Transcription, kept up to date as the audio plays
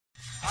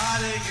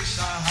Hare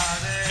Krishna,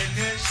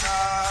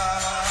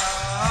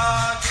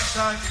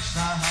 Krishna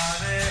Krishna,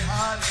 Hare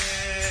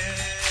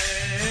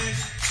Hare,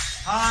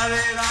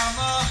 Hare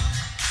Rama,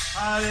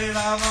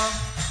 Rama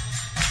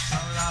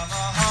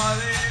Rama,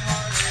 Hare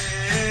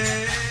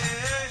Hare.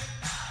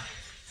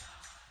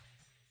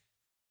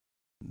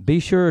 Be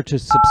sure to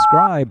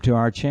subscribe to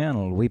our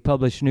channel. We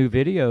publish new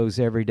videos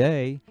every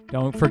day.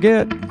 Don't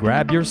forget,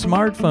 grab your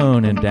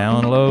smartphone and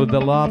download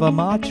the Lava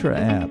Matra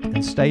app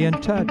and stay in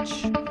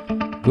touch.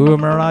 Guru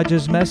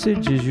Maharaj's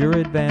message is your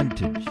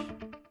advantage.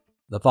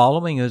 The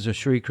following is a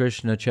Sri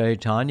Krishna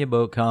Caitanya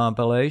book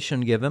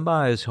compilation given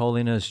by His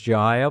Holiness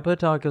Mayapur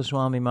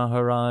Gosvāmī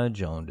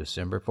Maharaj on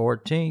December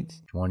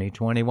 14th,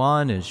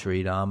 2021 in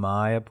Sri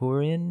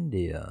Mayapur,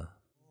 India.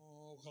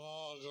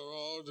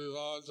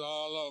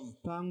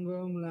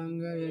 Pangam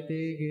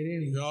Langayate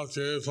Girim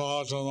Yate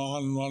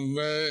Fatamahan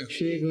Mande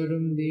Shri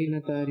Gurum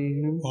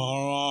Dinatarinam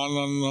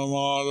Parananda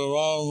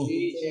Madhavam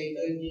Shri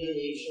Caitanya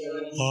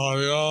Ishwaram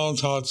Hariam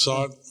Tat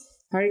Sat.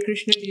 Hare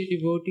Krishna, dear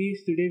devotees.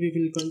 Today we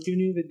will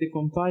continue with the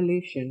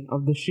compilation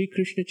of the Sri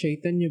Krishna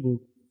Chaitanya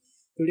book.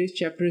 Today's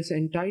chapter is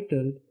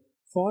entitled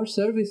Four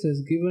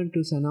Services Given to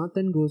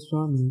Sanātana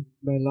Gosvāmī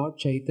by Lord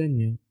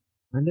Caitanya,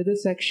 under the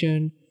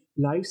section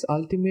Life's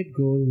Ultimate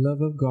Goal,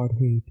 Love of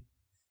Godhead.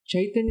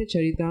 Caitanya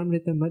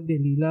Charitamrita Madhya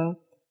Leela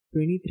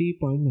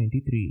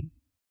 23.93.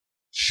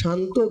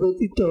 শান্ত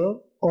ব্যতীত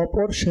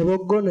অপর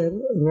সেবকগণের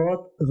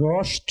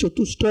রস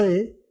চতুষ্টয়ে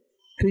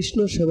কৃষ্ণ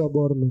সেবা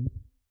বর্ণন।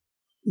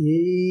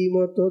 এই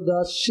মতো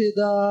দাস্যে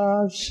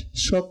দাস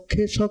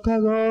সখ্যে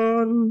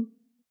সখাগণ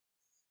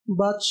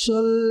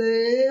বাৎসল্যে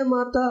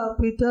মাতা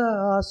পিতা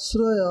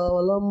আশ্রয়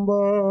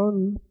অবলম্বন.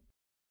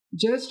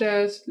 Just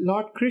as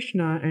Lord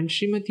Krishna and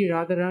Srimati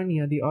Radharani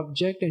are the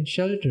object and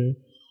shelter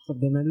of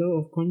the mellow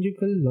of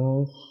conjugal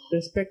love,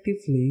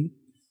 respectively,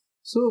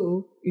 so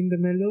in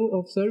the mellow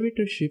of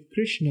servitorship,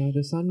 Krishna,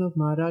 the son of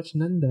Maharaj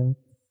Nanda,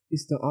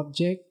 is the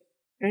object,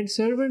 and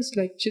servants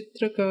like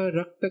Chitraka,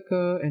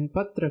 Raktaka, and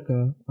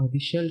Patraka are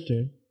the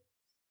shelter.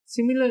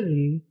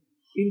 Similarly,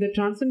 in the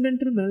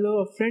transcendental mellow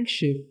of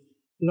friendship,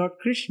 Lord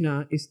Krishna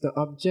is the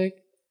object,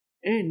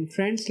 and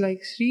friends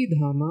like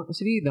Sridhama,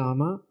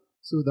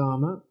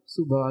 Sudama,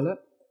 Subala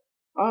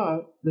are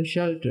the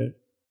shelter.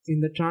 In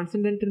the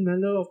transcendental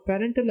mellow of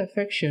parental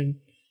affection,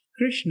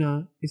 Krishna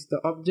is the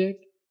object,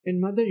 and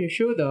Mother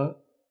Yashoda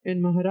and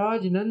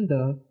Maharaj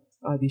Nanda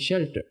are the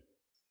shelter.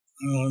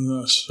 In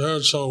the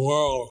spiritual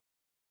world,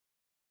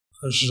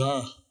 Krishna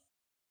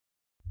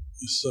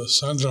is the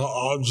central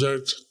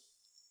object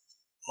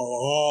of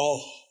all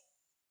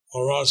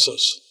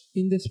rasas.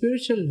 In the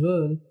spiritual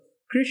world,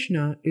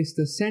 Krishna is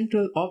the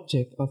central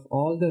object of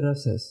all the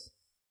rasas.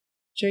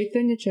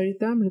 Caitanya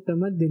Charitamrita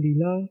Madhya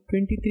Leela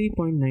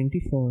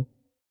 23.94.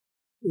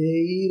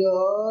 এই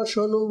রস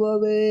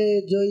অনুভবে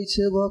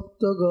জৈছে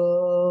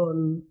ভক্তগণ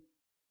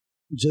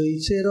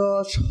জৈছে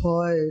রস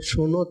হয়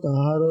শোনো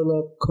তাহার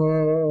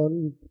লক্ষণ.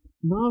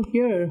 Now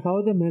hear how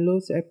the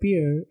mellows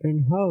appear and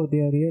how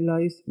they are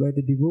realized by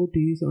the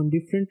devotees on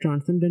different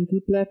transcendental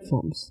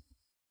platforms.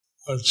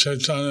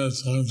 Caitanya is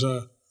going to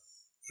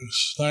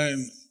explain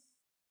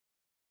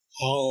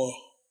how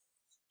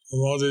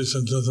devotees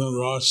in different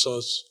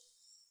rasas,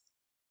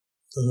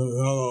 different mellows,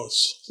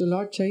 So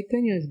Lord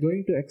Caitanya is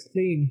going to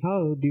explain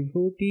how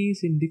devotees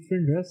in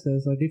different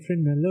rasas or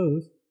different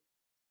mellows,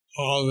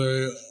 how they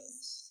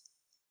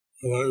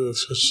relate with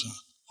Krishna.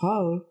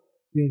 how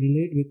they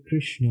relate with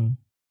Krishna.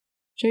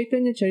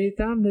 Caitanya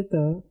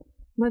Charitamrita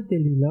Madhya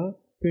Leela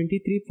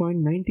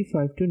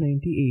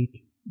 23.95-98.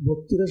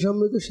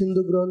 ভক্তিরসামৃত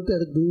সিন্ধু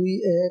গ্রন্থের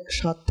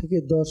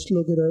 2:1-7-10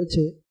 শ্লোকে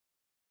রয়েছে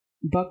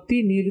Bhakti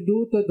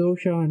Nirduta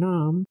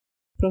Doshanam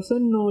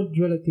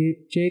Prasannojvalati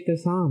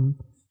Chetasam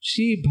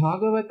Shri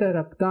Bhagavata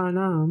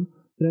Raptanam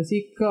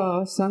Rasika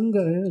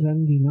Sanga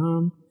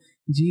Ranginam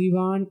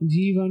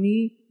Jivani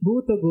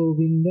Bhuta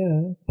Govinda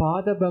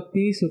Pada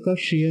Bhakti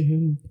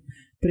Sukashriyaham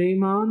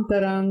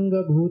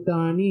Premantaranga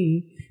Bhutani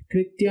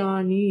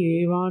Krityani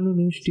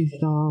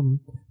Evanunushtisam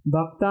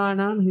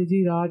Bhaktanam Hiji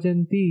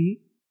Rajanti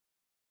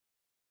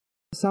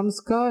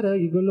Samskara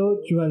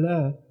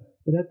Yugolojvala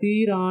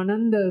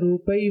Ratirananda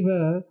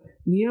Rupaiva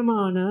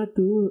Niyamana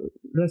tu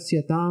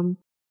Rasyatam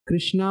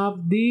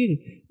Krishnabdir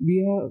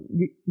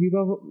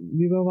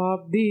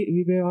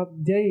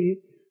Vivavabdir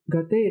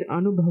Gater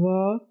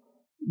Anubhava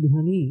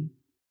Dhani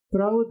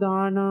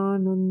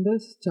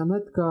Praudhananandas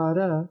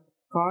Chamatkara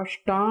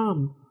Kashtam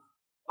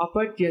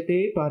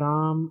Apatyate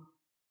Param.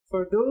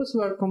 For those who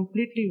are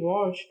completely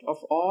washed of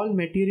all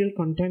material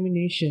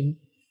contamination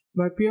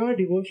by pure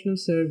devotional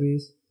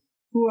service,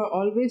 who are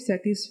always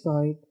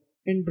satisfied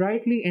and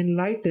brightly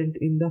enlightened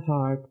in the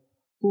heart,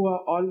 who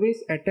are always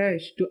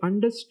attached to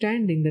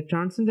understanding the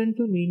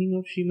transcendental meaning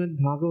of Srimad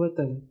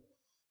Bhagavatam,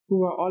 who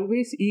are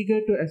always eager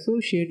to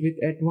associate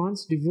with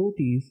advanced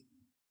devotees,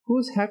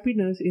 whose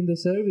happiness in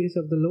the service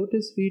of the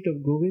lotus feet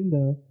of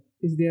Govinda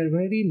is their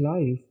very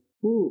life,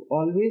 who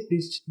always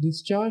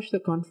discharge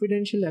the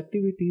confidential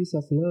activities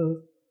of love,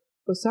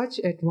 for such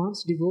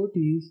advanced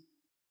devotees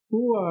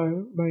who are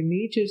by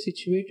nature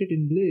situated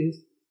in bliss,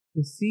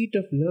 The seat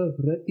of love,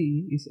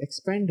 rati, is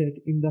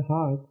expanded in the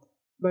heart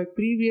by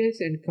previous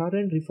and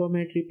current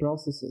reformatory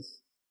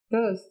processes.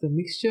 Thus, the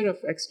mixture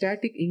of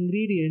ecstatic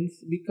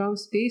ingredients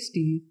becomes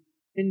tasty,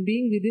 and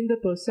being within the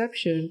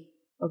perception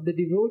of the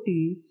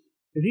devotee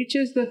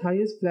reaches the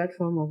highest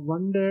platform of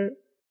wonder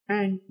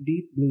and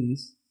deep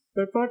bliss.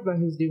 Purport by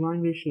His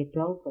Divine Grace Srila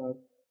Prabhupada.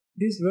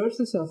 These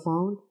verses are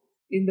found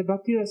in the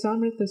Bhakti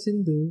Rasamrita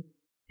Sindhu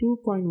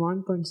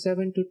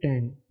 2.1.7 to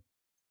 10.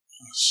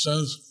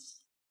 Since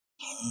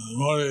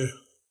devotee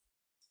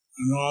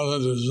and no other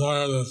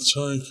desire than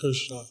serving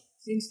Krishna,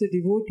 Since the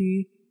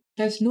devotee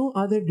has no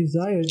other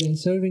desire than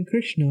serving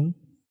Krishna,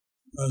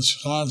 is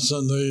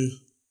constantly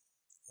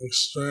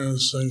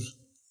experiencing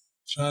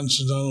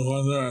transcendental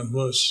wonder and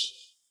bliss.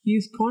 he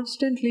is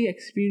constantly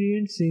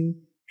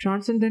experiencing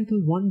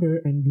transcendental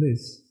wonder and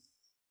bliss.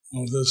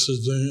 Now, this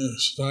is being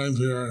explained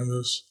here in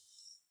these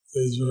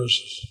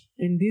verses.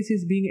 And this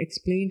is being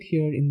explained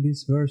here in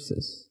these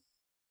verses.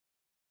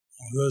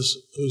 This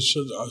we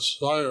should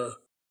aspire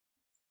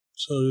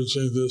to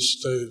reaching this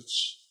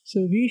stage.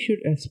 So we should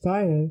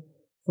aspire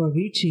for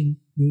reaching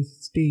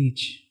this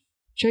stage.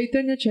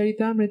 Caitanya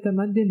Charitamrita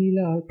Madhya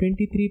Leela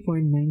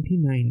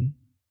 23.99.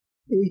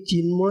 এই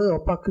চিন্ময়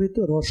অপাকৃত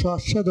রস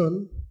আস্বাদন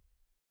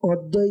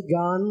অদ্বয়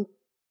গান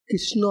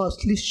কৃষ্ণ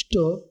আশ্লিষ্ট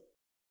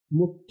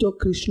মুক্ত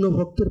কৃষ্ণ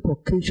ভক্তের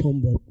পক্ষেই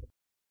সম্ভব,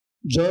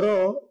 জড়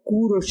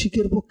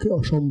কুরসিকের পক্ষে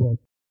অসম্ভব।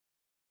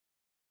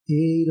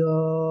 এই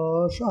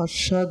রস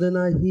আস্বাদ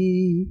নাহি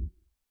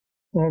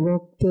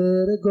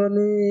অভক্তের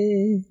গণে,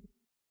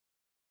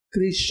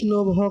 কৃষ্ণ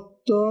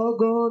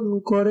ভক্তগণ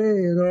করে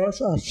রস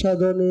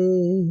আস্বাদনে।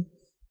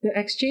 The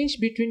exchange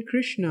between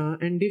Krishna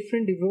and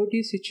different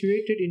devotees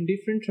situated in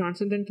different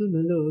transcendental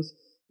mellows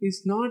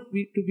is not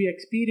to be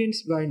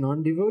experienced by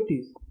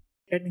non-devotees.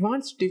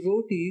 Advanced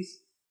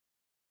devotees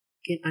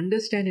can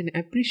understand and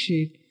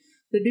appreciate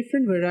the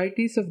different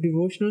varieties of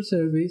devotional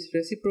service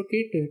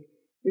reciprocated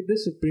with the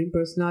Supreme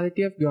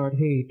Personality of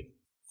Godhead.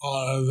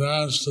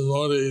 Advanced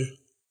devotee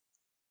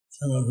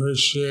can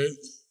appreciate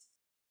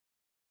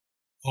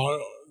our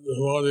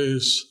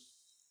devotees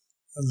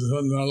in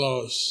different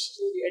mellows.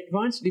 So the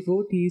advanced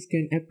devotees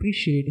can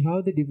appreciate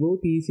how the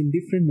devotees in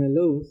different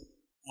mellows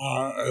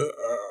are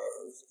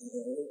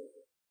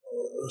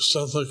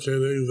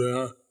reciprocating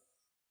their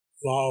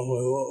love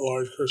with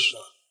Lord Krishna.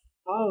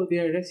 how they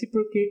are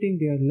reciprocating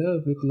their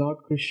love with Lord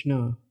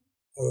Krishna.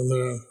 Whether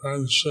they're in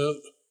friendship,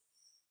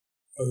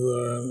 whether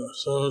they're in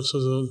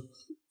servitude,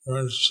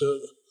 friendship,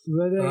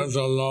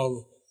 parental love,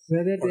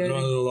 whether or they are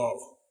conjugal love.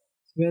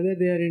 whether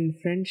they are in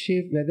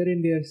friendship, whether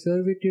in their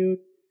servitude,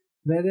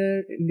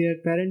 whether in their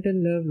parental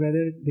love,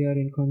 whether they are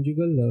in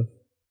conjugal love.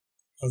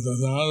 But the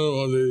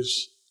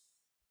non-devotees,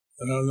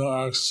 they have no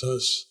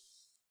access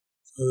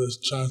to this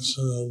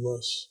transcendental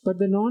bliss. But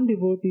the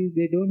non-devotees,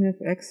 they don't have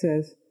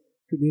access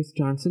to this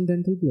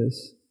transcendental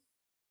bliss.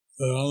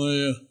 They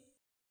only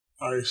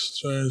are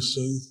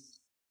experiencing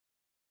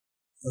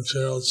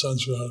material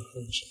sense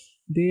gratification.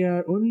 They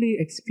are only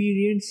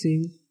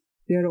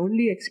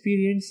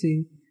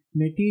experiencing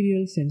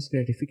material sense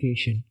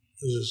gratification,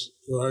 Which is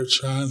very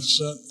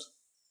transient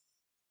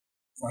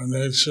by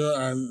nature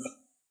and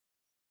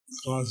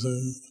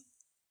causing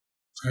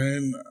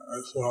pain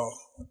as well.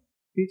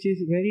 which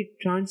is very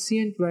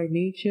transient by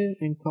nature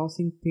and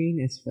causing pain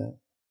as well.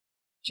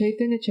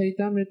 Caitanya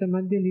Charitamrita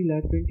Madhya Leela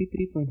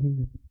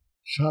 23.100.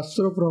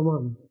 শাস্ত্র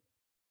প্রমাণ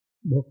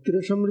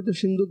ভক্তিরসামৃত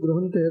সিন্ধু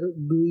গ্রন্থের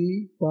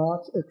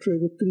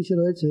 2.5.131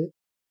 রয়েছে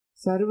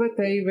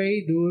सर्वतैवै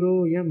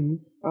दूरोऽयम्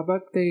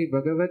अभक्तै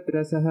भगवत्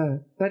रसः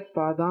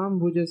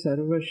तत्पादाम्बुज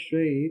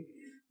सर्वश्रैर्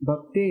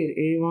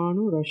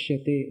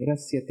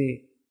रस्यते.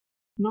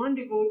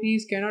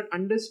 Non-devotees cannot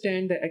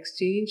understand the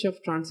exchange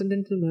of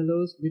transcendental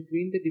mellows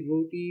between the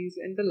devotees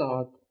and the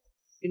Lord.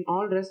 In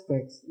all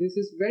respects, this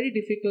is very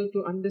difficult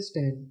to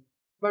understand,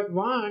 but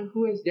one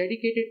who has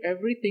dedicated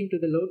everything to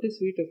the lotus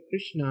feet of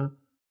Krishna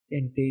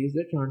can taste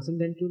the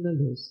transcendental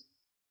mellows.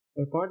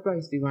 Purport by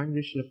His Divine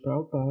Grace Srila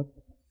Prabhupada.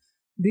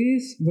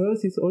 This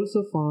verse is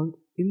also found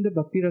in the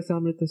Bhakti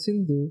Rasamrita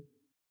Sindhu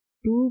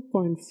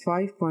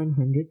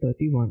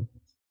 2.5.131.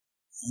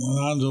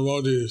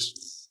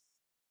 Non-devotees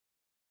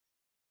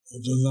who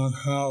do not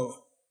have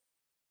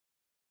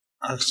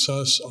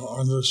access or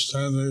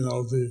understanding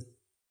of the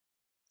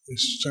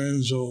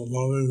exchange of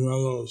loving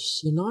mellows,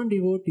 The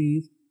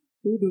non-devotees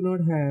who do not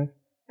have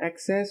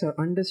access or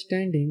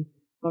understanding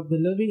of the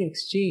loving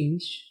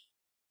exchange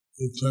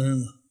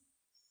between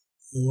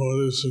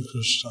devotees and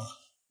Krishna.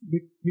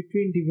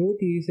 Between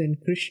devotees and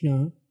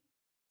Krishna,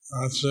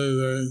 Actually,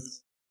 they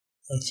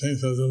think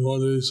that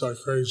devotees are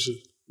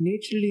crazy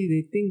naturally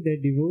they think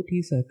that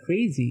devotees are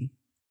crazy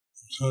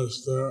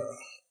because their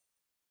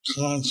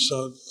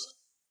concept,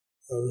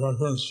 their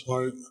reference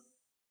point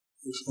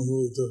is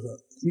completely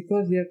different.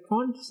 because their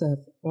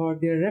concept or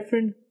their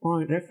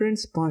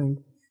reference point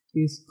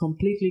is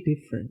completely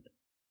different.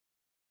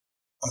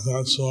 And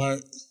that's why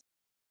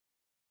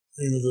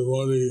being a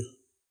devotee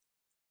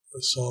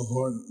is so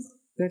important.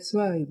 That's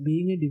why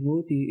being a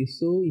devotee is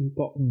so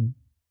important.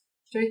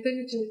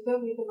 Caitanya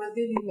Charitamrita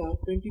Madhya Lila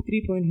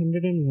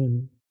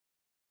 23.101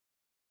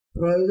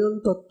 প্রয়োজন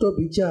তত্ত্ব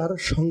বিচার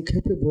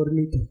সংক্ষেপে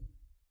বর্ণিত।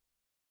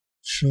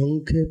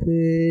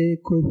 সংক্ষেপে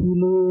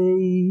কহিল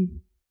এই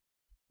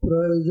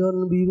প্রয়োজন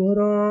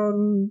বিবরণ,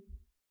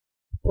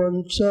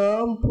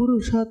 পঞ্চম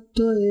পুরুষার্থ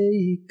এই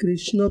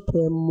কৃষ্ণ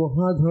প্রেম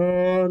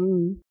মহাধন।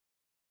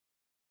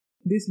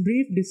 This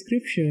brief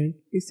description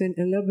is an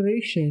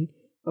elaboration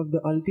of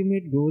the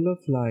ultimate goal of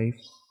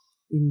life.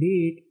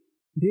 Indeed,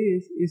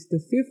 this is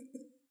the fifth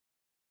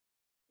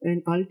and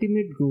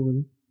ultimate goal,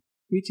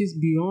 which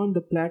is beyond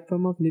the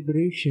platform of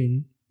liberation.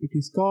 It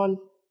is called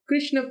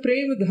Krishna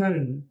Premadhan,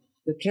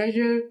 the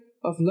treasure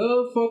of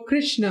love for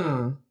Krishna.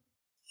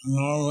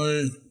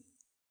 Normally,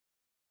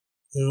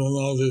 people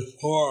know the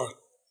four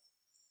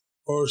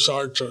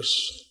Purusharthas: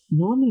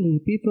 Normally,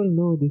 people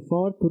know the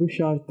four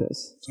Purusharthas: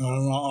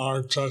 Dharma,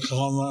 Artha,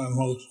 Kama, and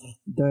Moksha.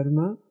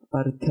 Dharma,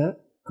 Artha,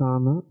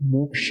 Kama,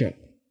 Moksha.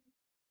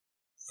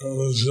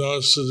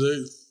 Religiosity,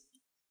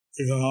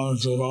 economic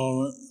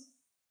development,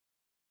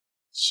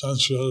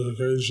 sense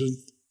gratification,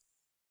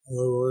 and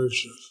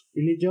liberation.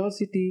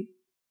 Religiosity,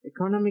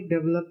 economic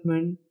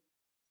development,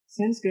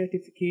 sense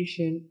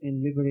gratification, and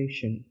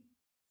liberation.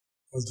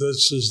 But this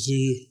is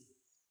the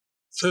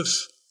fifth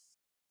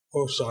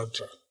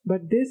Purushartha,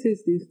 But this is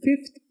the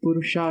fifth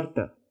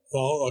Purushartha,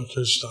 love of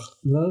Krishna,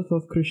 love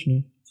of Krishna.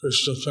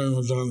 Krishna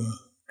Premadana,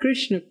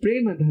 Krishna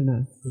Premadhana,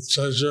 the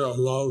treasure of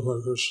love for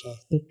Krishna.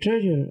 the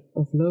treasure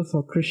of love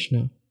for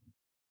Krishna.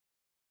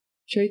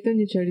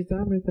 Caitanya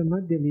Charitamrita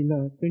Madhya Lila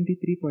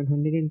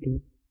 23.102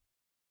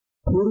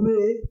 পূর্বে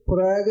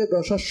প্রয়াগে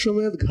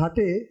দশাশ্বমেধ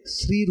ঘাটে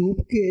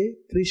শ্রীরূপকে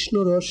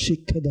কৃষ্ণরস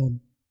শিক্ষাদান।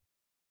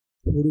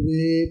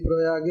 পূর্বে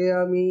প্রয়াগে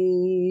আমি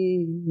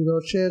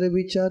রসের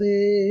বিচারে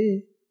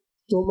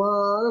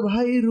তোমার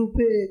ভাই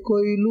রূপে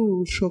কইলু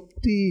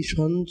শক্তি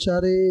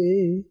সঞ্চারে।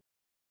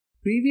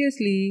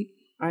 Previously,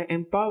 I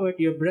empowered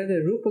your brother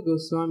Rupa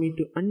Goswami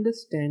to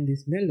understand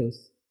these mellows.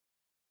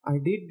 I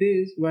did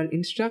this while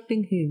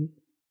instructing him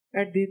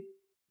at the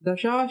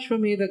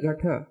Dashashvamedha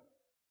Ghatha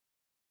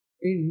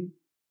in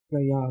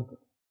Prayag.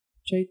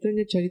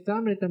 Caitanya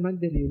Charitamrita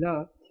Madhya Lila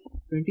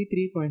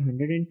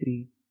 23.103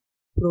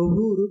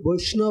 প্রভুর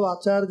বৈষ্ণব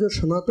আচার্য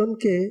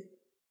সনাতনকে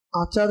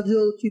আচার্য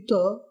উচিত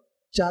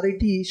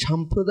চারিটি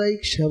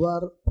সাম্প্রদায়িক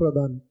সেবার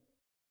প্রদান।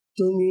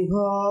 তুমি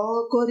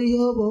করিহ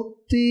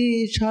ভক্তি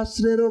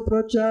শাস্ত্রেরও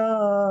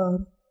প্রচার,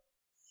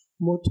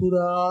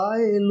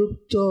 মথুরায়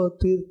লুপ্ত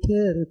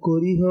তীর্থের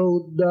করিহ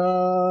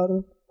উদ্ধার।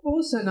 O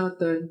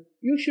Sanatan,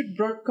 you should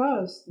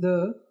broadcast the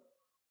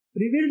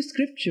revealed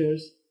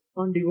scriptures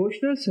on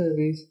devotional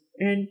service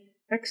and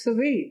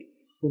excavate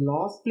the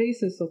lost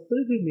places of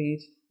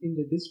pilgrimage in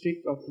the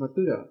district of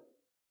Mathura.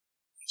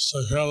 So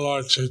here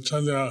Lord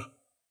Caitanya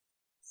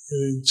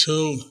giving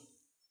two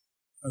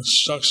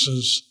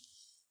instructions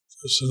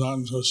to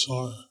Sanātana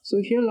Gosvāmī. So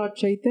here Lord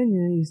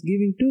Caitanya is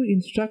giving two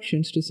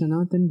instructions to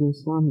Sanātana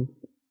Gosvāmī.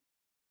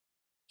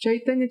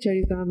 Caitanya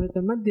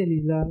Charitamrita Madhya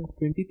Lila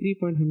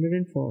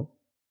 23.104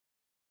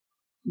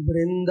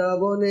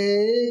 বৃন্দাবনে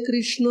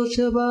কৃষ্ণ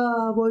সেবা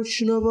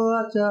বৈষ্ণব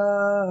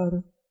আচার,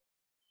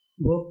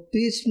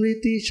 ভক্তি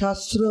স্মৃতি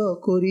শাস্ত্র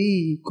করি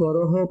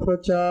করহ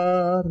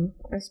প্রচার।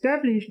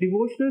 Establish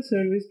devotional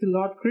service to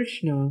Lord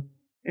Krishna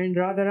and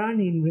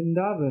Radharani in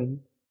Vrindavan.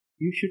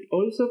 You should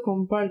also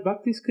compile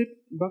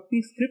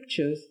bhakti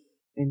scriptures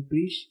and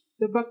preach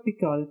the bhakti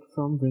cult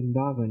from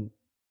Vrindavan.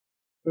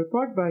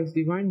 Purport by His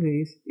Divine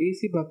Grace A.C.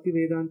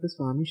 Bhaktivedanta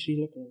Swami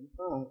Srila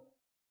Prabhupada.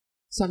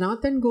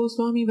 Sanātana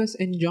Gosvāmī was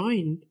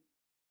enjoined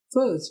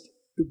first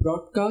to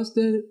broadcast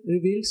the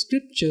revealed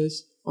scriptures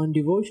on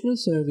devotional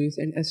service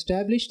and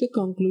establish the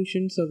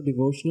conclusions of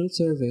devotional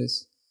service.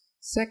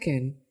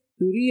 Second,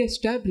 to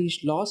re-establish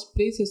lost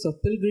places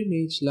of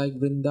pilgrimage like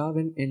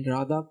Vrindavan and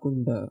Radha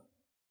Kunda.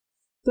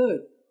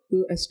 Third, to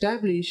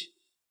establish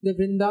the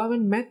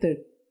Vrindavan method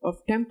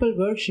of temple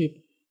worship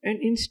and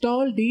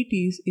install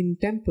deities in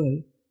temple.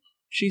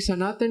 Sri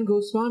Sanātana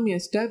Gosvāmī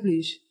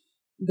established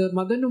the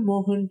Madana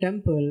Mohan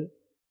temple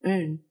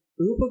and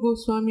Rupa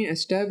Goswami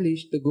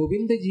established the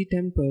Govindaji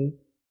temple,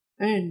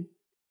 and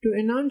to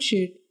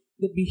enunciate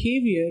the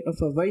behavior of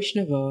a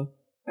Vaishnava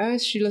as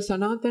Srila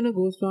Sanātana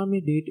Gosvāmī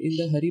did in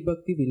the Hari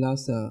Bhakti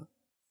Vilasa.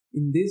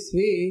 In this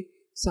way,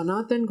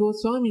 Sanātana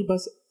Gosvāmī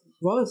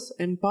was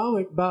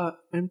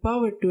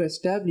empowered to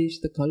establish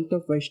the cult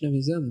of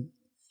Vaishnavism,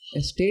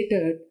 as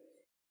stated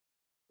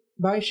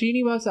by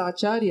Srinivasa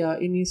Acharya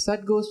in his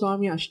Sat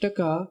Goswami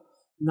Ashtaka.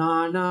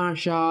 Nana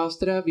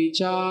Shastra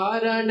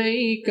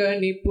Vicharanaika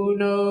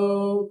Nipuno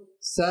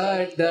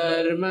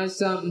Sadharma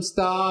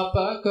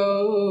Samstapako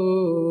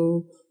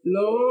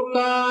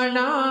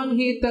Lokanam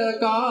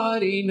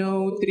Hitakarino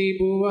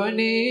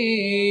Tribhuvane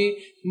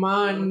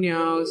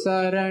Manyao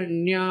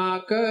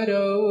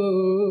Saranyakaro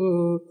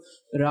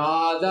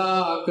Radha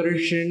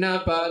Krishna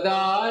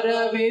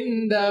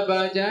Padaravinda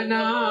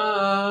Bhajana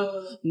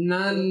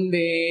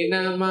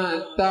Nandena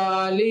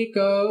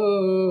Mattaliko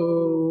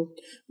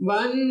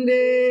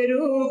Vande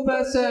Rupa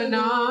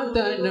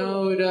Sanātano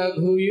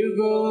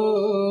Raghuyugo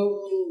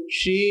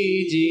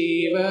Shri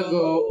Jiva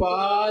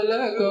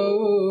Gopalako.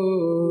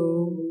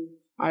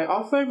 I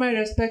offer my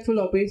respectful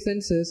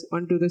obeisances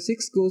unto the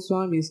 6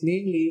 Goswamis,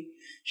 namely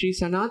Shri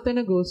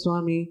Sanātana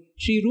Gosvāmī,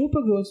 Shri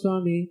Rupa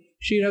Gosvāmī,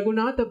 Shri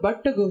Raghunatha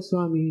Bhatta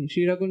Gosvāmī,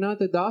 Shri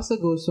Raghunatha Dasa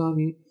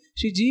Gosvāmī,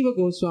 Shri Jiva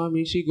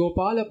Gosvāmī, Shri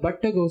Gopala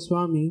Bhatta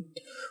Gosvāmī,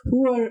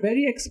 who are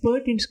very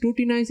expert in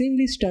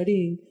scrutinizingly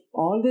studying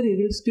all the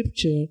revealed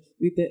scripture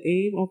with the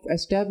aim of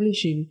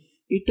establishing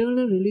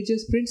eternal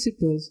religious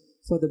principles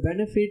for the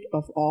benefit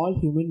of all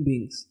human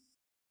beings.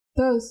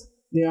 Thus,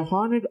 they are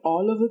honored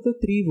all over the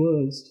 3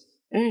 worlds,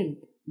 and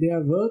they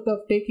are worth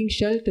of taking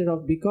shelter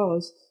of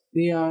because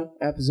they are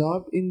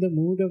absorbed in the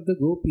mood of the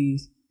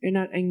gopis and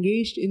are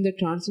engaged in the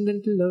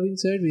transcendental loving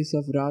service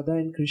of Radha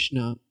and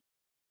Krishna.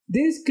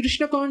 This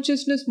Krishna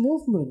consciousness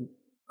movement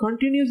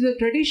continues the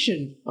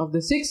tradition of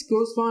the 6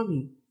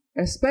 Gosvami,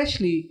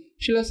 especially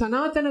Srila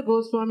Sanātana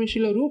Gosvāmī,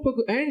 Srila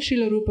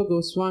Rupa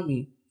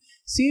Gosvāmī.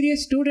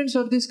 Serious students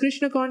of this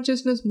Krishna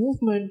consciousness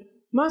movement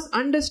must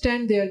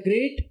understand their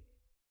great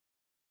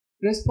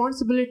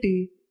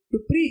responsibility to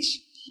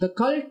preach the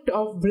cult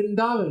of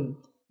Vrindavan,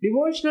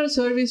 devotional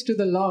service to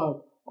the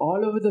Lord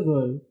all over the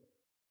world.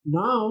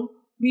 Now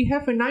we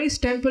have a nice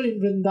temple in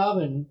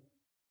Vrindavan,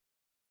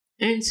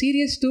 and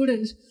serious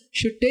students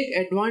should take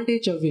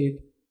advantage of it.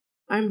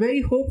 I am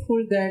very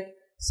hopeful that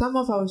some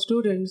of our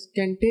students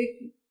can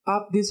take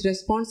up this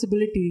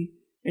responsibility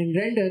and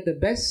render the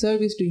best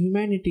service to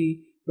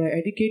humanity by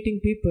educating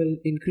people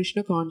in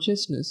Krishna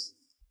consciousness.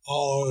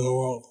 All over the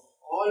world.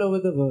 All over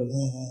the world.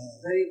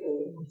 Hari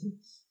Bol.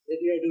 That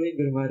you are doing,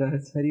 Guru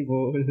Maharaj. Hari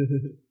Bol.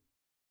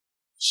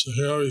 So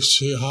here we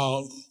see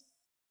how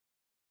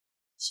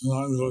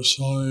Sanātana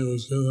Gosvāmī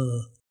was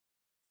given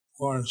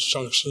 4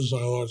 instructions by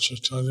Lord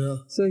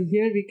Caitanya. So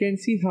here we can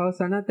see how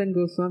Sanātana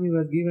Gosvāmī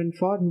was given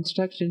 4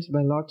 instructions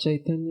by Lord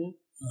Caitanya.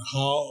 And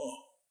how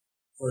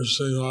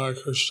worshipping Radha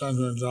Krishna and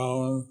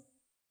Vrindavan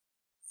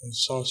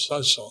is so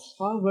special.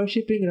 How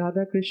worshipping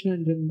Radha Krishna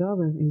and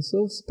Vrindavan is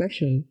so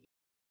special.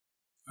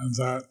 And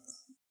that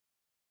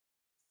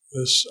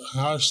this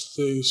has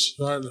to be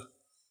spread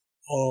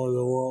all over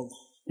the world.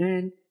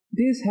 And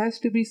this has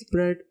to be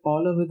spread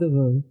all over the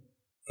world.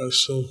 Like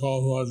Srila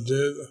Prabhupada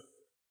did.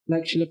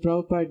 Like Srila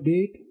Prabhupada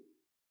did.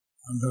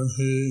 And then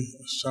he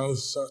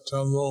established a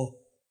temple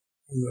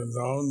in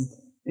Vrindavan.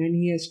 And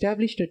he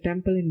established a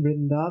temple in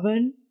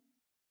Vrindavan.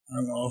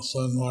 And also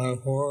in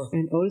Mayapur.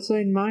 And also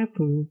in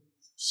Mayapur.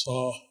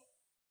 So,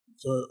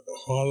 to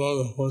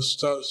follow the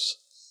footsteps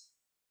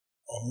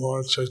of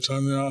Lord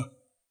Caitanya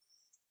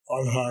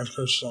on Hare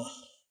Krishna.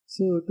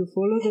 So, to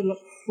follow the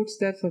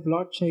footsteps of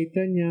Lord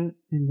Caitanya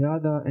and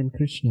Radha and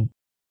Krishna.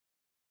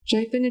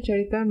 Chaitanya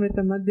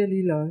Charitamrita Madhya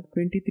Leela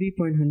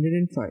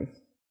 23.105.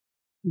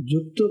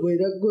 যুক্ত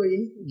বৈরাগ্যই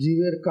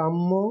জীবের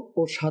কাম্য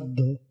ও সাধ্য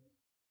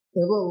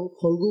এবং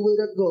ফল্গু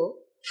বৈরাগ্য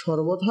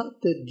সর্বথা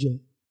ত্যায্য।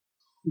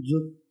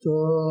 যুক্ত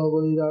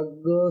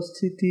বৈরাগ্য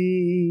স্থিতি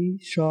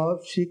সব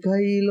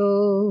শিখাইল,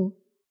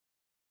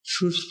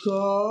 শুষ্ক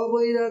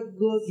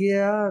বৈরাগ্য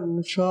জ্ঞান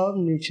সব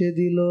নিষে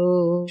দিল।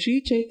 Sri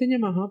Chaitanya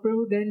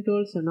Mahaprabhu then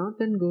told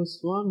Sanātana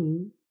Gosvāmī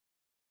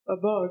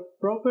about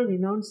proper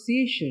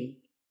renunciation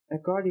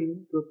according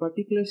to a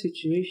particular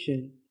situation,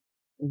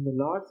 and the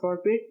Lord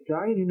forbade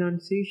dry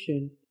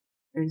renunciation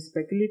and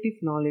speculative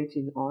knowledge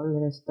in all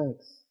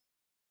respects.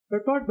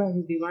 Purport by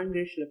His Divine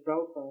Grace Srila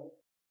Prabhupada.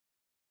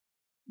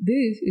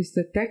 This is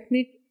the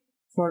technique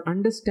for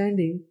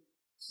understanding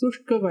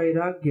Sushka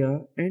Vairagya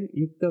and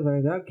Yukta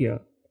Vairagya.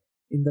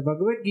 In the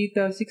Bhagavad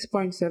Gita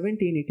 6.17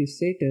 it is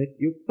stated,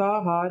 Yukta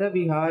hara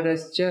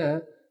viharascha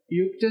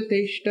yukta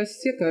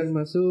teshtasya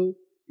karmasu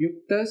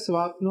yukta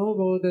swapno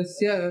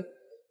bodhasya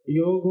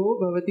yogo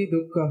bhavati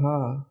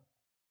dukkhaha.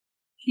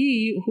 He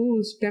who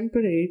is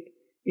temperate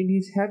in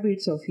his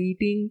habits of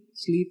eating,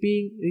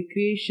 sleeping,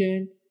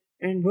 recreation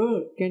and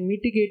work can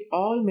mitigate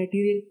all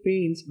material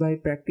pains by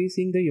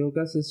practicing the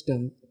yoga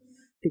system.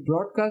 To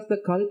broadcast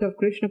the cult of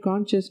Krishna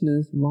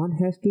consciousness, one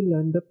has to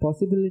learn the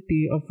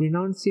possibility of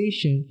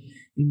renunciation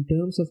in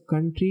terms of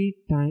country,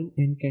 time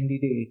and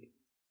candidate.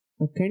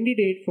 A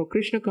candidate for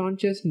Krishna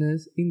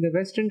consciousness in the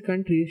Western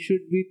countries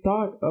should be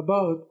taught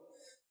about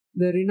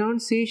the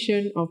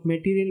renunciation of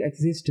material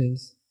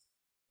existence.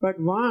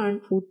 But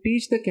one would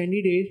teach the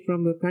candidate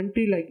from a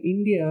country like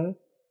India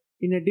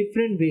in a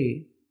different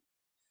way.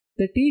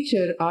 The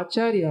teacher,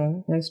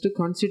 Acharya, has to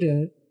consider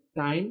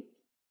time,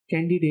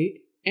 candidate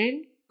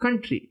and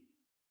country.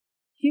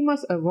 He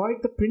must avoid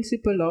the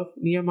principle of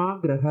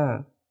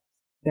niyamagraha,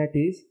 that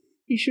is,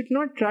 he should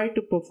not try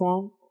to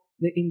perform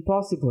the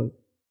impossible.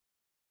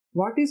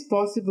 What is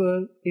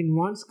possible in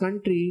one's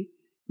country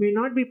may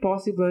not be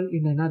possible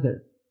in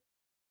another.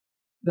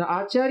 The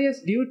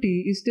Acharya's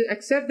duty is to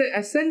accept the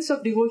essence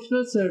of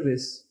devotional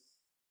service.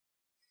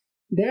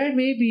 There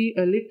may be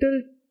a little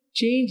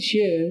change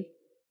here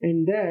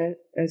and there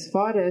as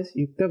far as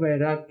Yukta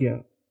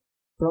Vairagya,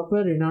 proper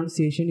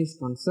renunciation, is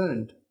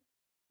concerned.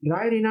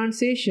 Dry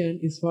renunciation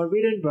is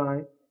forbidden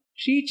by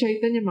Sri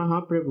Chaitanya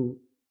Mahaprabhu,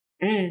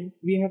 and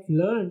we have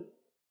learned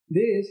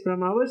This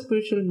from our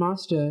spiritual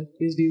master,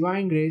 His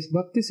Divine Grace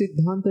Bhakti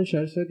Siddhanta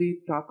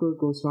Saraswati Thakur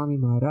Goswami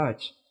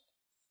Maharaj.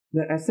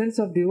 The essence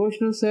of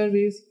devotional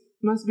service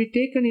must be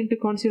taken into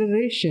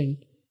consideration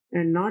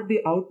and not the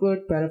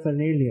outward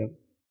paraphernalia.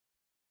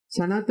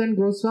 Sanātana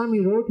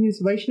Gosvāmī wrote his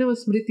Vaishnava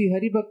Smriti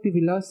Hari Bhakti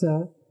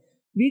Vilasa,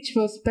 which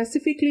was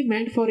specifically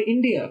meant for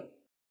India.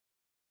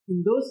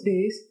 In those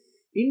days,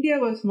 India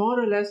was more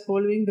or less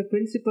following the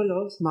principle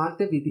of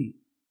Smarta Vidhi.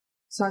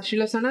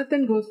 Srila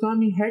Sanātana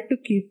Gosvāmī had to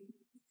keep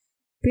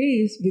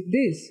pace with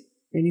this,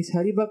 and his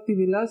Hari Bhakti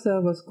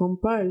Vilasa was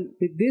compiled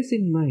with this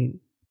in mind.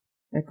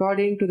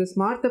 According to the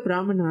Smarta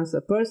Brahmanas, a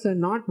person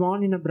not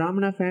born in a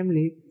Brahmana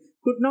family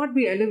could not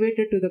be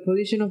elevated to the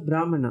position of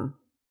Brahmana.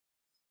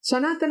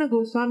 Sanātana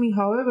Gosvāmī,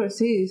 however,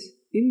 says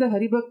in the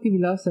Hari Bhakti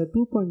Vilasa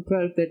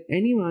 2.12 that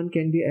anyone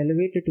can be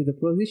elevated to the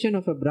position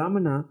of a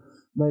Brahmana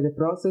by the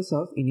process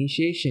of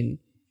initiation.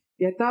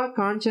 Yata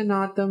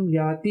kanchanatam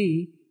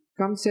yati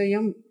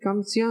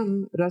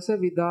kamsyam rasa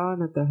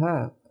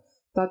vidhanataha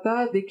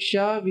tata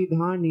diksha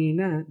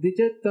vidhanena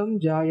dijattam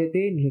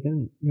jayate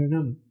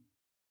nrinam.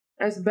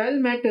 As bell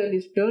metal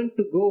is turned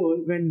to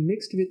gold when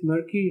mixed with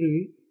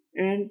mercury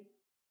and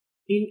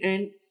in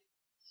an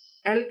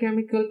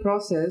alchemical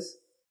process,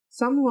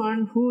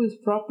 someone who is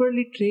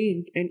properly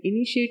trained and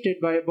initiated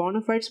by a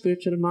bona fide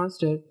spiritual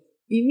master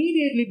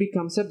immediately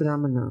becomes a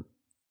Brahmana.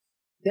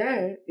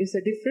 There is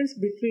a difference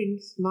between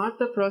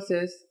Smarta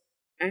process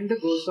and the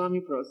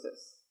Goswami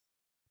process.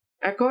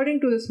 According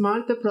to the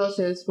Smarta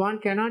process, one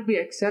cannot be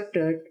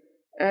accepted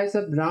as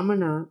a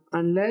Brahmana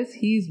unless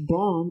he is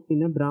born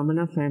in a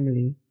Brahmana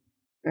family.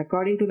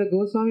 According to the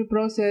Goswami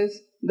process,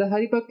 the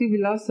Hari Bhakti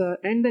Vilasa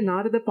and the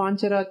Narada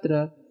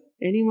Pancharatra,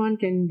 anyone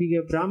can be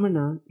a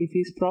Brahmana if he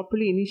is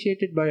properly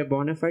initiated by a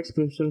bona fide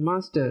spiritual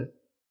master.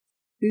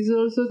 This is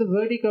also the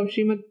verdict of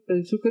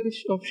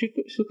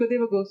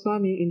Sukadeva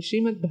Goswami in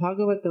Srimad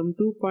Bhagavatam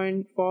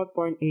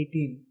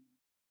 2.4.18.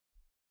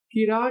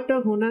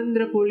 Kirata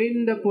Hunandra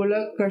Pulinda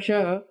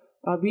Pulakasha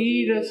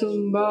Abhira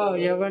Sumba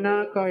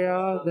Yavana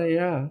Kaya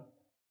Daya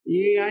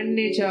Ye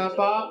Annicha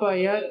Papa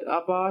Yat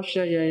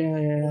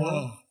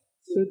Apashayaya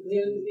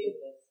Sudyanti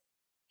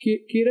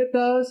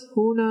Kiratas,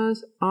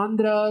 Hunas,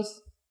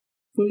 Andhras,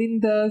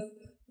 Pulindas,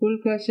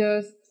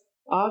 Pulkashas,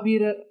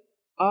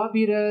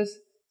 Abhiras,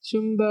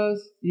 Shumbas,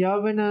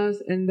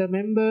 Yavanas, and the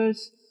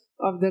members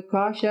of the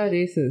Kasha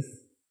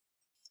races,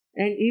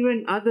 and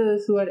even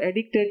others who are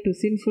addicted to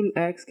sinful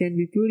acts can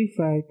be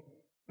purified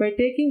by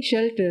taking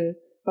shelter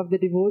of the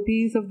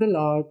devotees of the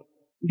Lord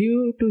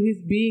due to His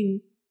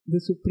being the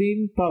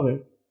supreme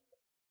power.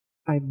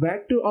 I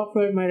beg to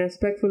offer my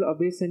respectful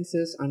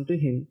obeisances unto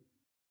Him.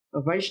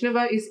 A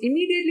Vaishnava is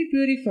immediately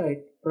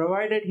purified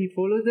provided he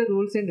follows the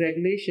rules and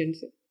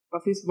regulations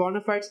of his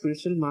bona fide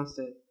spiritual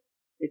master.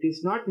 It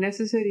is not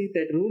necessary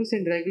that rules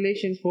and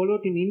regulations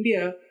followed in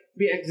India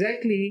be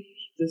exactly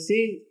the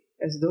same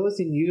as those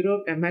in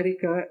Europe,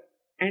 America,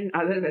 and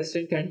other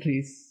Western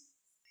countries.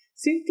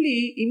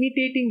 Simply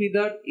imitating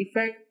without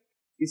effect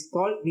is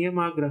called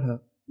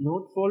niyamagraha,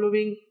 not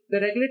following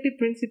the regulative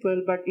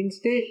principle but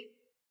instead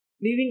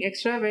living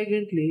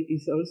extravagantly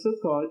is also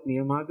called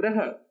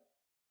niyamagraha.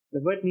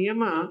 The word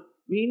niyama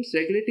means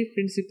regulative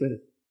principle,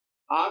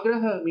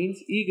 agraha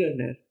means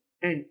eagerness,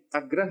 and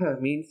agraha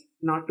means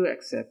not to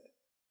accept.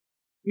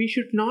 We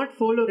should not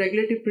follow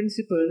regulative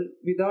principle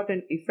without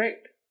an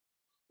effect,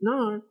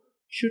 nor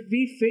should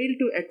we fail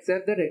to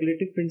accept the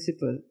regulative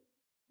principle.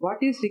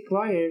 What is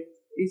required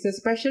is a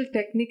special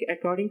technique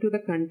according to the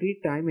country,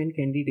 time, and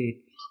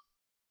candidate.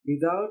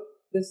 Without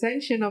the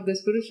sanction of the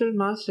spiritual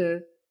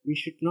master, we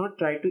should not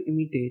try to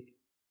imitate.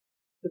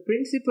 The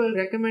principle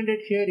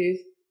recommended here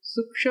is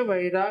Suksha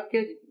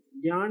Vairagya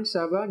Jnana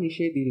Sabha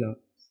Nishedila.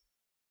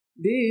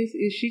 This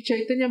is Sri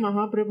Caitanya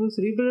Mahaprabhu's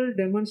liberal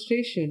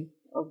demonstration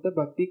of the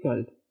Bhakti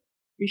cult.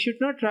 We should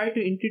not try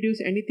to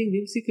introduce anything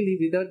whimsically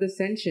without the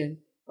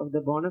sanction of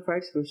the bona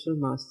fide spiritual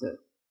master.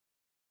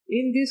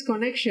 In this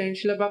connection,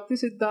 Srila Bhakti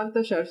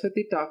Siddhanta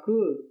Saraswati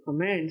Thakur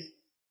comments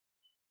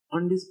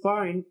on this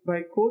point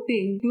by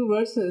quoting two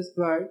verses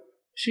by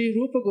Sri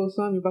Rupa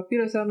Goswami Bhakti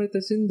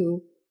Rasamrita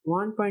Sindhu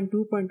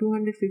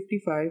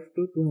 1.2.255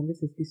 to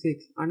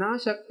 256.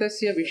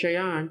 Anashaktasya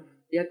Vishayan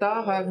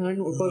Yataharhan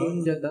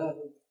Uparunjata.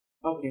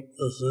 Okay.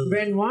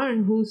 When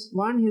one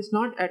is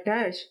not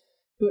attached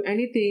to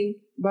anything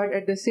but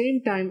at the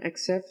same time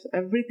accepts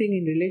everything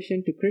in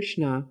relation to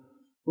Krishna,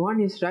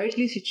 one is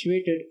rightly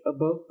situated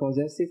above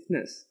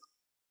possessiveness.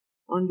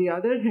 On the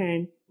other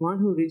hand, one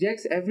who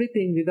rejects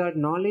everything without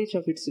knowledge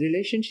of its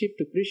relationship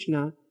to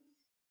Krishna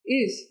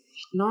is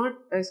not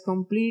as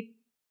complete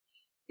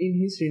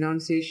in his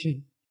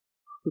renunciation.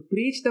 To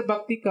preach the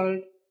Bhakti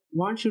cult,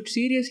 one should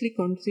seriously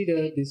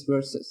consider these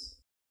verses.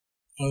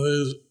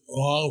 These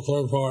long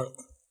purport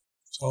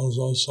tells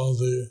us of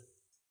the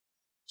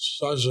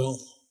special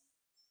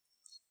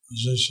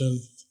position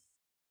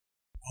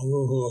of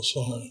Rupa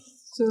Goswami.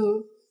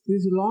 So,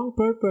 this long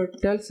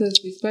purport tells us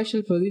the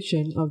special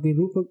position of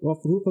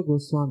Rupa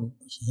Goswami.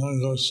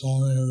 Sanātana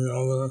Gosvāmī and the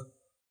other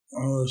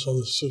members of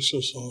the six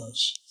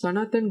Goswāmis.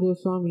 Sanātana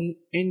Gosvāmī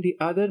and the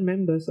other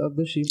members of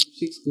the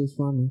six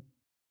Gosvāmī.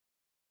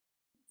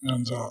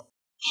 And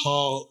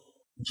how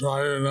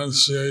dry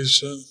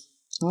renunciation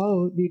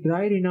How the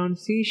dry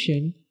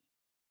renunciation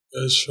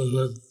is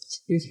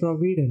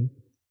forbidden.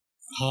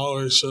 How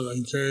we should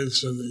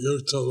engage in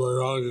yukta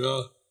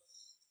vairagya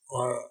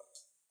or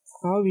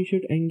how we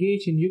should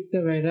engage in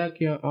yukta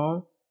vairagya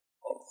or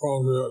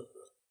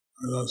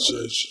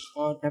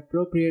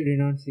appropriate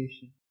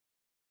renunciation.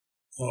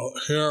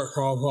 Here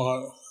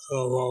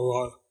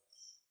Prabhupada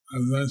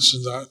and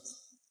mentioned that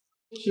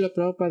Srila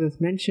Prabhupada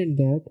has mentioned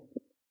that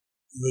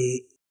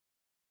the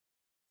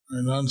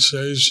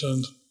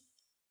renunciation,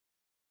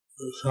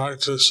 the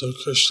practice of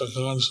Krishna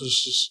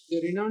consciousness,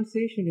 the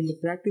renunciation in the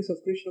practice of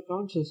Krishna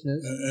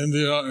consciousness in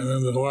India and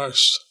in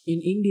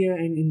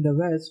the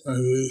West,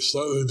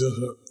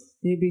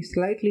 may be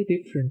slightly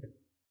different.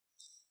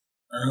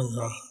 And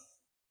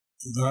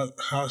that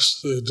has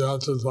to be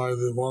adapted by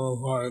the bona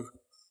fide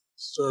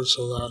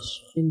spiritual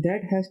master. And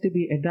that has to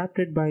be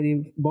adapted by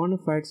the bona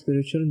fide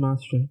spiritual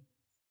master.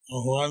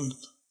 One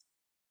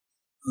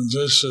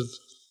condition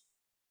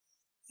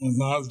will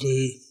not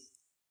be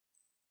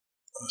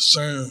the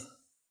same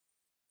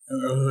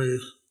in every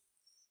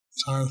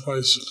time,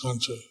 place, and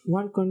country.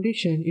 One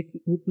condition,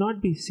 it would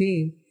not be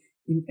same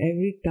in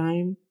every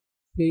time,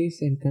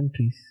 place, and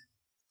countries.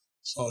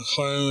 So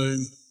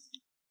claiming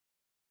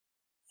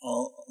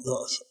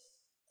the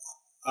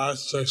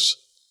aspects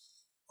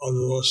of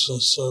devotional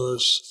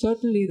service.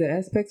 Certainly, the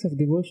aspects of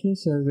devotional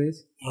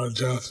service are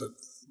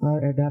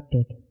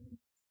adapted.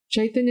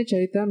 Caitanya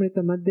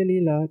Charitamrita Madhya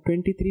Leela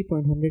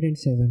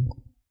 23.107.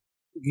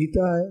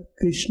 গীতায়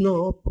কৃষ্ণ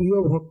প্রিয়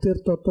ভক্তের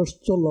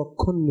ততস্থ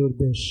লক্ষণ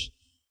নির্দেশ।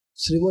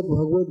 শ্রীমদ্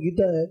ভগবদ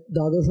গীতায়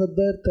দ্বাদশ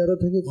অধ্যায়ের 13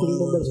 থেকে 20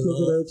 নম্বর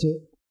শ্লোকে রয়েছে,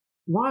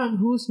 One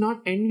who is not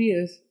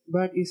envious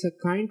but is a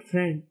kind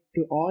friend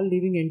to all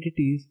living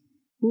entities,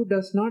 who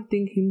does not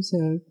think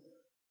himself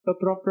a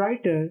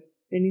proprietor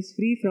and is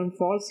free from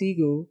false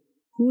ego,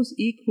 who is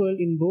equal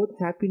in both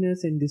happiness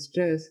and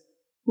distress,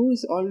 who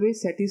is always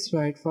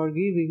satisfied,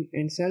 forgiving,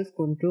 and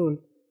self-controlled,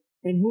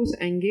 and who is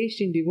engaged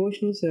in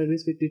devotional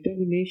service with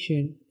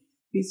determination,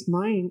 his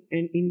mind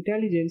and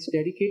intelligence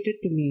dedicated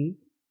to me,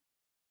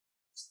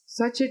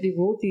 such a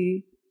devotee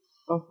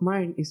of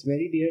mine is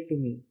very dear to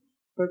me.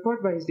 Purport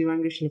by His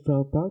Divine Grace Srila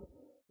Prabhupada.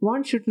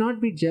 One should not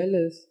be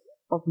jealous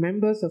of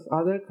members of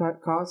other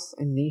castes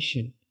and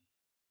nation.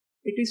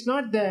 It is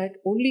not that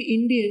only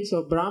Indians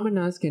or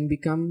Brahmanas can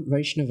become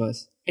Vaishnavas.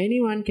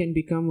 Anyone can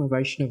become a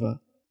Vaishnava.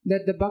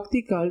 That the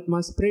Bhakti cult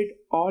must spread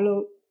all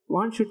over.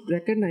 One should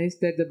recognize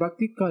that the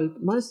Bhakti cult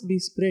must be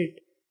spread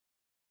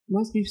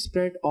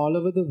all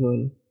over the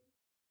world.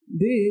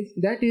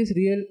 That is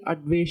real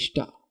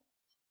Adveshta.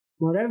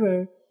 Moreover,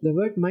 the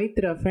word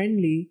Maitra,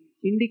 friendly,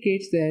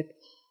 indicates that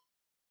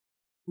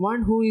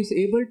one who is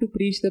able to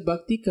preach the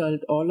Bhakti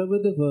cult all over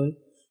the world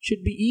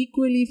should be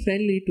equally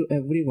friendly to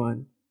everyone.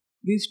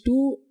 These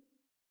two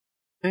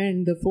and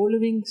the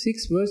following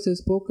 6 verses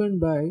spoken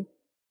by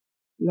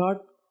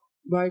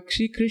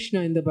Sri Krishna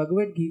in the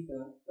Bhagavad Gita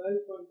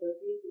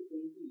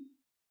 12.13-20.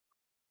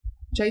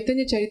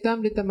 Caitanya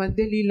Charitamrita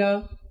Madhya Leela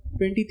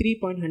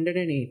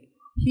 23.108.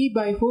 He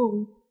by whom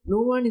no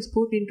one is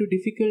put into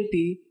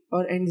difficulty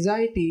or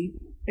anxiety,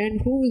 and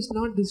who is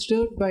not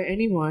disturbed by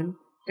anyone,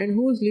 and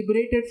who is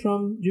liberated from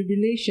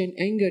jubilation,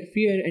 anger,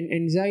 fear, and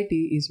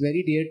anxiety is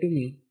very dear to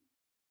me.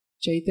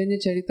 Caitanya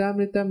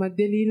Charitamrita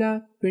Madhya Leela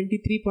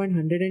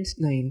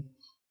 23.109.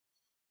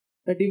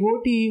 A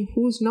devotee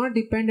who is not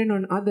dependent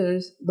on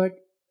others but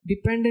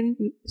dependent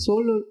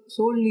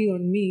solely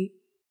on me,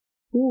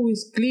 who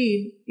is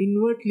clean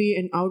inwardly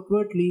and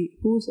outwardly,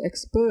 who is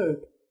expert,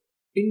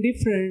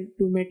 indifferent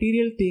to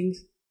material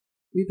things,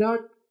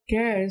 without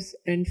cares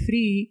and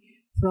free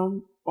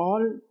from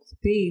all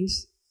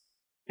pains,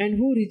 and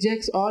who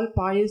rejects all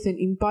pious and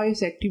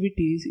impious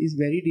activities is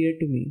very dear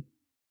to me.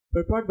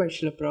 Purport by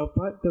Srila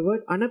Prabhupada. The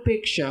word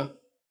anapeksha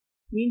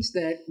means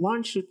that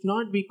one should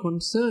not be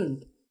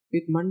concerned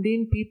with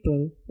mundane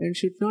people and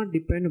should not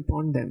depend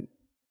upon them.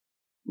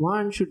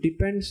 One should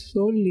depend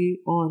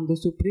solely on the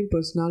Supreme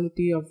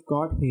Personality of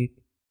Godhead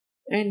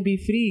and be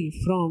free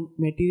from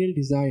material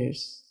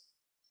desires.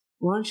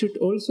 One should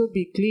also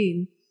be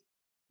clean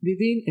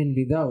within and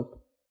without.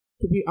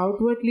 To be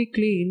outwardly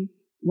clean,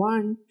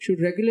 one should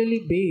regularly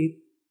bathe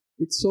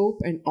with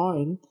soap and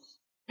oil,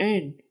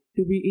 and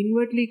to be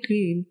inwardly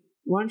clean,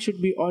 one should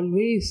be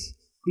always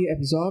be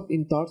absorbed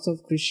in thoughts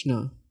of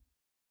Krishna.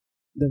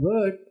 The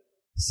word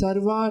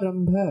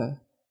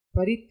Sarvarambha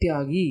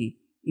Parityagi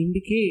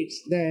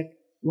indicates that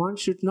one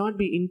should not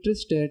be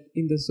interested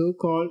in the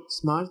so-called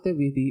Smartha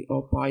Vidhi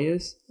or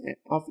pious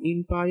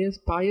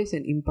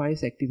and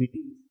impious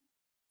activities.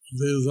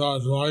 These are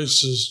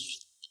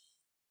advices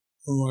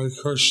from my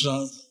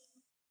Krishna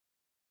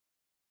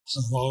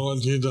in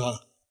Bhagavad Gita.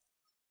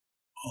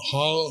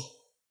 How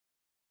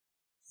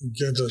to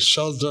get the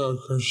shelter of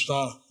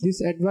Krishna.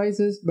 This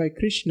advises by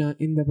Krishna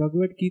in the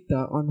Bhagavad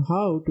Gita on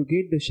how to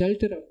get the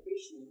shelter of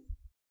Krishna.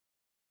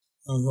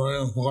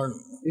 Very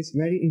important. It's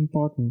very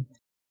important.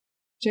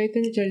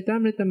 Caitanya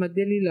Charitamrita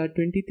Madhya Lila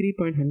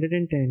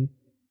 23.110.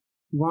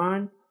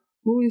 One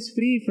who is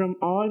free from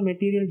all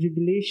material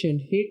jubilation,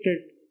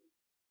 hatred,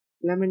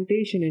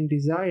 lamentation and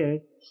desire,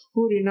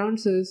 who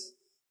renounces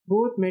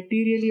both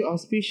materially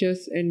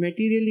auspicious and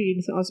materially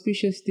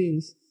inauspicious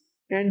things,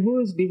 and who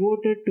is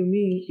devoted to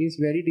me is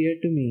very dear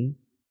to me.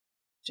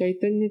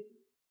 Caitanya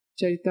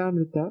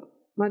Charitamrita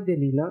Madhya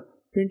Lila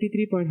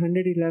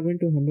 23.111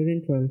 to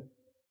 112.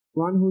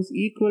 One who is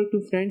equal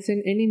to friends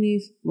and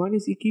enemies, one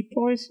is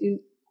equipoised in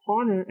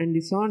honor and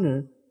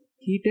dishonor,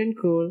 heat and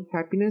cold,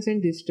 happiness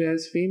and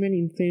distress, fame and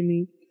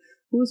infamy,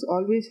 who is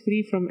always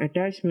free from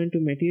attachment to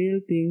material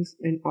things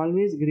and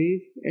always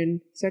grave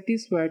and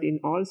satisfied in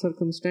all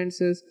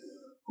circumstances,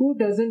 who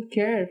doesn't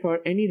care for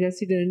any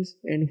residence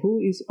and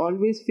who is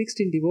always fixed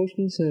in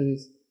devotional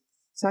service.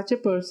 Such a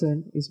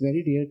person is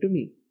very dear to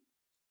me.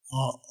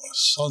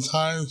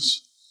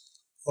 Sometimes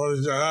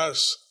devotees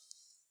ask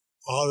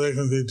how they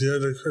can be dear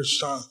to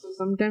Krishna. So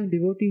sometimes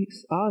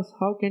devotees ask,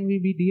 how can we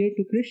be dear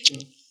to Krishna?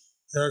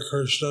 Here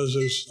Krishna is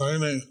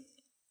explaining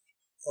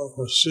the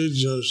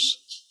procedures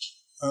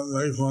that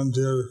make one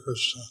dear to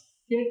Krishna.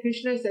 Here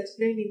Krishna is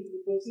explaining the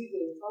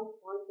procedure how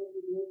one can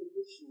be dear to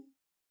Krishna.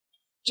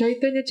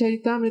 Caitanya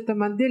Charitamrita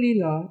Madhya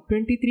Lila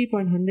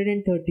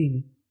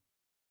 23.113.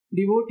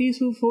 Devotees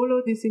who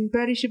follow these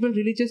imperishable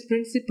religious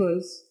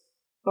principles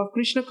of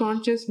Krishna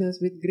consciousness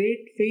with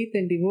great faith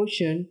and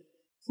devotion,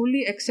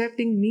 fully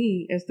accepting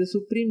me as the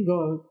supreme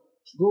goal,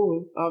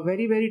 are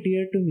very, very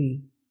dear to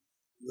me.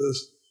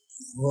 This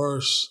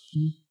verse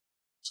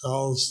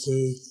tells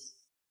the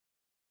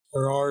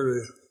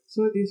priority.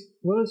 So this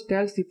verse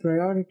tells the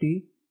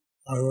priority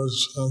I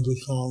was going to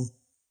become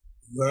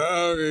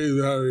very,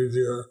 very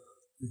dear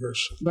to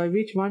Krishna. by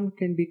which one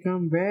can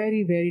become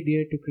very, very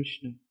dear to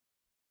Krishna.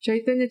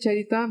 Caitanya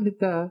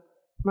Charitamrita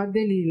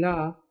Madhya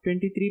Lila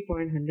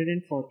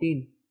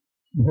 23.114.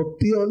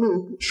 ভক্তি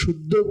অনুগ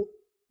শুদ্ধ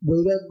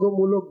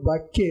বৈরাগ্যমূলক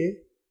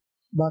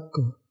বাক্য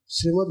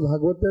শ্রীমদ্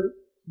ভাগবতের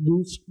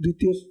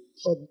দ্বিতীয়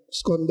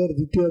স্কন্ধের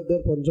দ্বিতীয়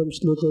অধ্যায়ের পঞ্চম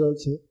শ্লোকে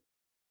রয়েছে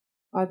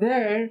Are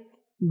there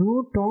no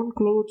torn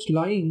clothes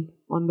lying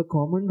on the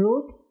common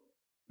road?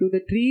 Do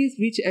the trees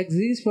which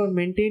exist for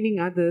maintaining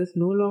others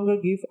no longer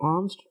give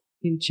alms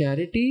in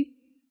charity?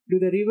 Do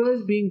the rivers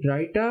being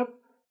dried up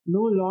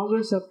no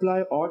longer supply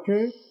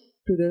water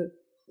to the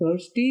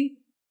thirsty?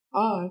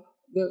 Are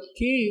the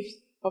caves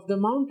of the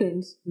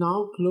mountains now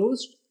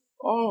closed?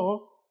 Or,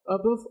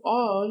 above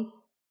all,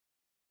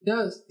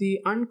 does the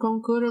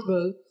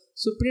unconquerable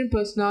Supreme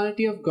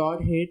Personality of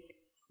Godhead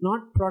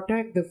not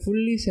protect the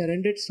fully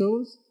surrendered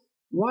souls?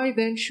 Why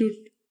then should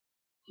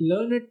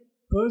learned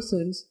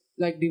persons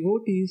like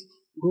devotees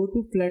go to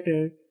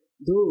flatter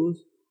those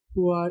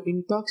who are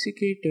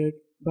intoxicated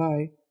by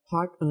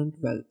hard-earned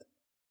wealth?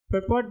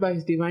 Purport by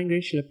His Divine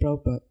Grace Srila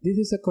Prabhupada. This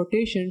is a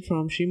quotation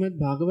from Srimad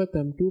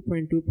Bhagavatam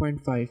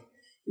 2.2.5.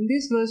 In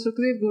this verse,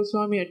 Sukadeva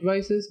Goswami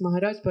advises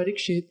Maharaj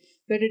Parikshit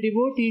that a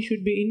devotee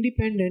should be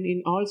independent in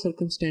all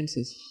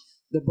circumstances.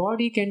 The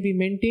body can be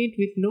maintained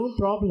with no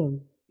problem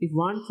if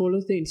one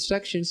follows the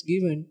instructions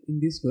given in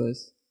this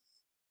verse.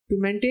 To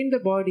maintain the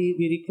body,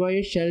 we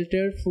require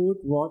shelter, food,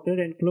 water,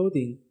 and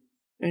clothing,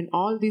 and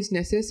all these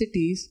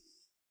necessities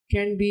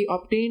can be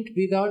obtained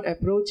without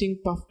approaching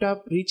puffed up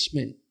rich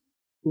men.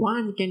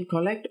 One can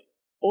collect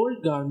old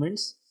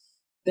garments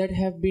that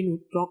have been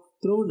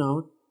thrown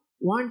out,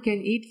 one can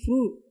eat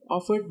fruit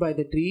offered by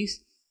the trees,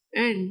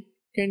 and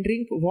can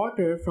drink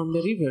water from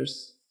the rivers,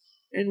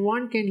 and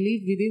one can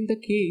live within the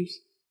caves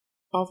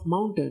of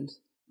mountains.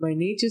 By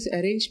nature's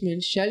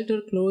arrangement,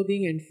 shelter,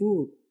 clothing, and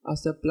food are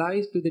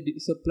supplied to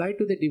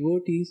the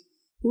devotees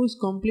who is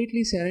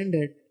completely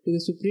surrendered to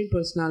the Supreme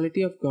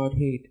Personality of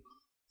Godhead.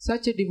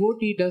 Such a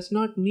devotee does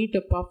not need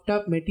a puffed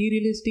up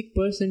materialistic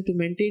person to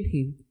maintain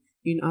him.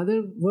 In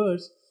other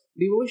words,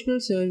 devotional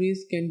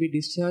service can be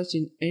discharged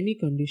in any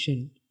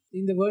condition.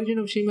 In the version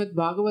of Srimad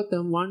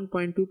Bhagavatam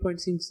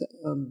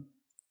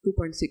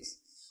 1.2.6,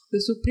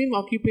 the supreme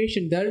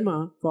occupation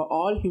dharma for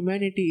all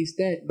humanity is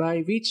that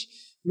by which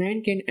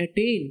man can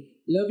attain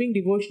loving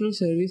devotional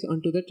service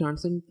unto the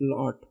transcendent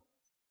Lord.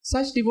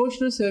 Such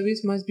devotional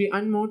service must be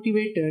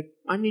unmotivated,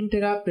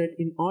 uninterrupted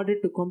in order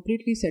to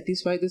completely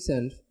satisfy the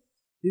self.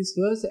 This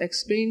verse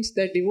explains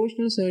that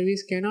devotional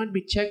service cannot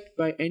be checked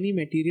by any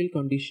material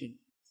condition.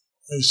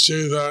 We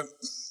see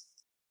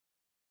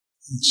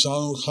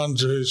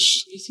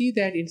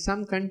that in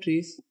some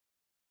countries,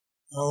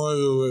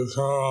 normally we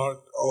throw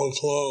out old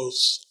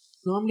clothes.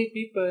 Normally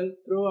people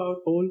throw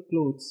out old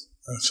clothes.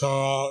 They throw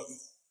out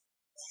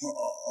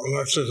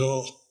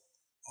electrical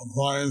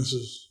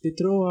appliances. They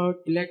throw out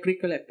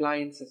electrical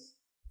appliances.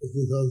 Just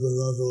because it's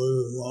not the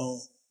latest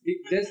model.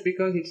 Just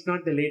because it's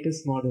not the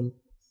latest model.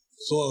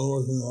 Still in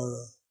working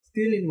order.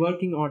 Still in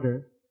working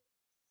order.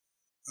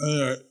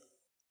 Anyway,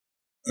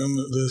 in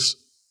this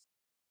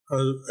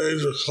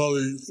age of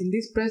Kali, in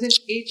this present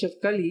age of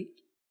Kali,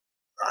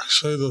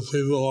 actually the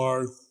people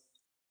are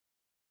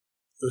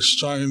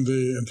destroying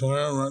the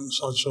environment in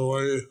such a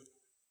way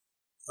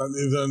that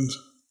even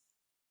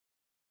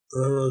the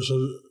rivers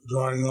are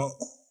drying up.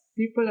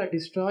 people are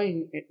destroying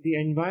the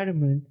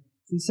environment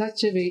in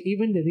such a way,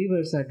 even the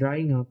rivers are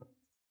drying up.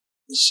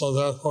 So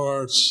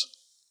therefore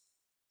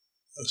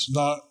it's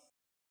not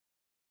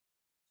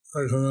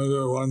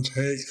recommended one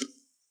take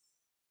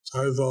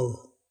type of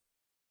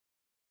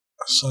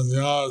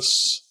sannyas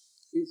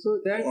So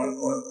that when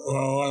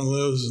one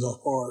lives in the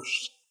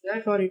forest.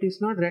 therefore, it is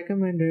not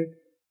recommended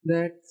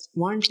that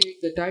one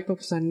take the type of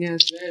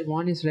sannyas where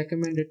one is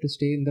recommended to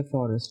stay in the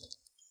forest.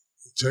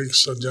 Take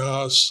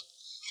sannyas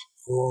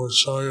or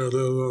Acharya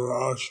live in an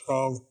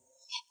ashram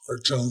or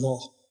temple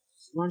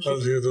One should,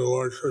 dedicated to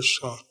Lord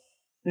Krishna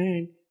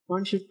and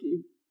one should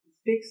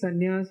take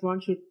sannyas,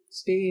 one should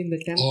stay in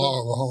the temple. or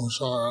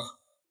Brahmacharya.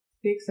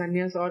 Take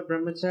sannyas or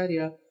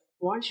brahmacharya,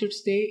 one should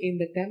stay in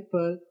the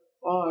temple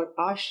or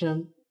ashram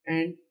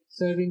and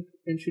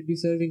should be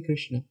serving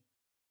Krishna.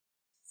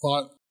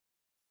 But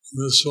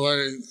this way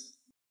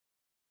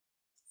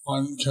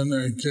one can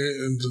engage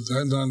and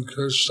depend on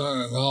Krishna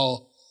in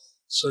all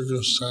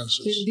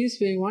circumstances. In this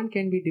way, one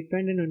can be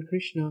dependent on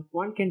Krishna.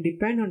 One can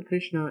depend on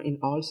Krishna in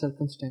all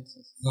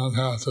circumstances. Not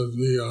have to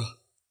be a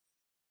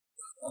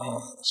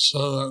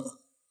servant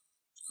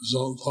who's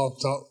all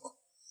popped up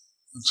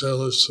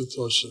materialistic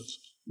person.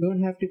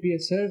 Don't have to be a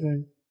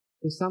servant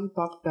to some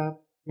puffed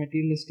up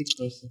materialistic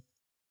person.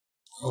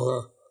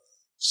 Or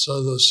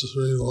serve the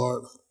Supreme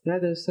Lord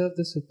Rather, serve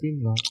the Supreme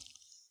Lord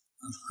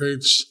and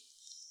preach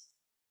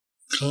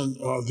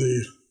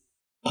the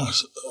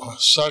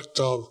sect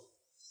of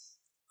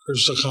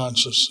Krishna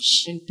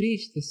consciousness and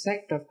preach the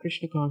sect of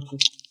Krishna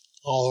consciousness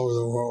all over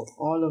the world.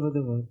 all over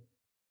the world.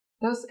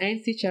 Thus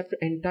ends the chapter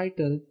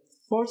entitled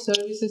 4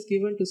 Services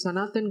Given to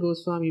Sanātana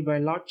Gosvāmī by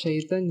Lord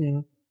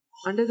Caitanya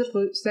under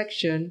the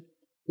section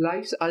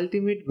Life's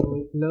Ultimate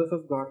Goal, Love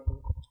of God.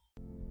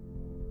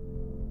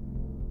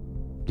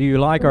 Do you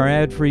like our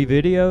ad-free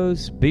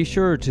videos? Be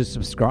sure to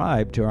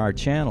subscribe to our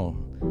channel.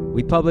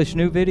 We publish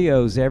new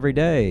videos every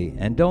day,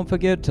 and don't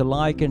forget to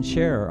like and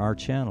share our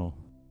channel.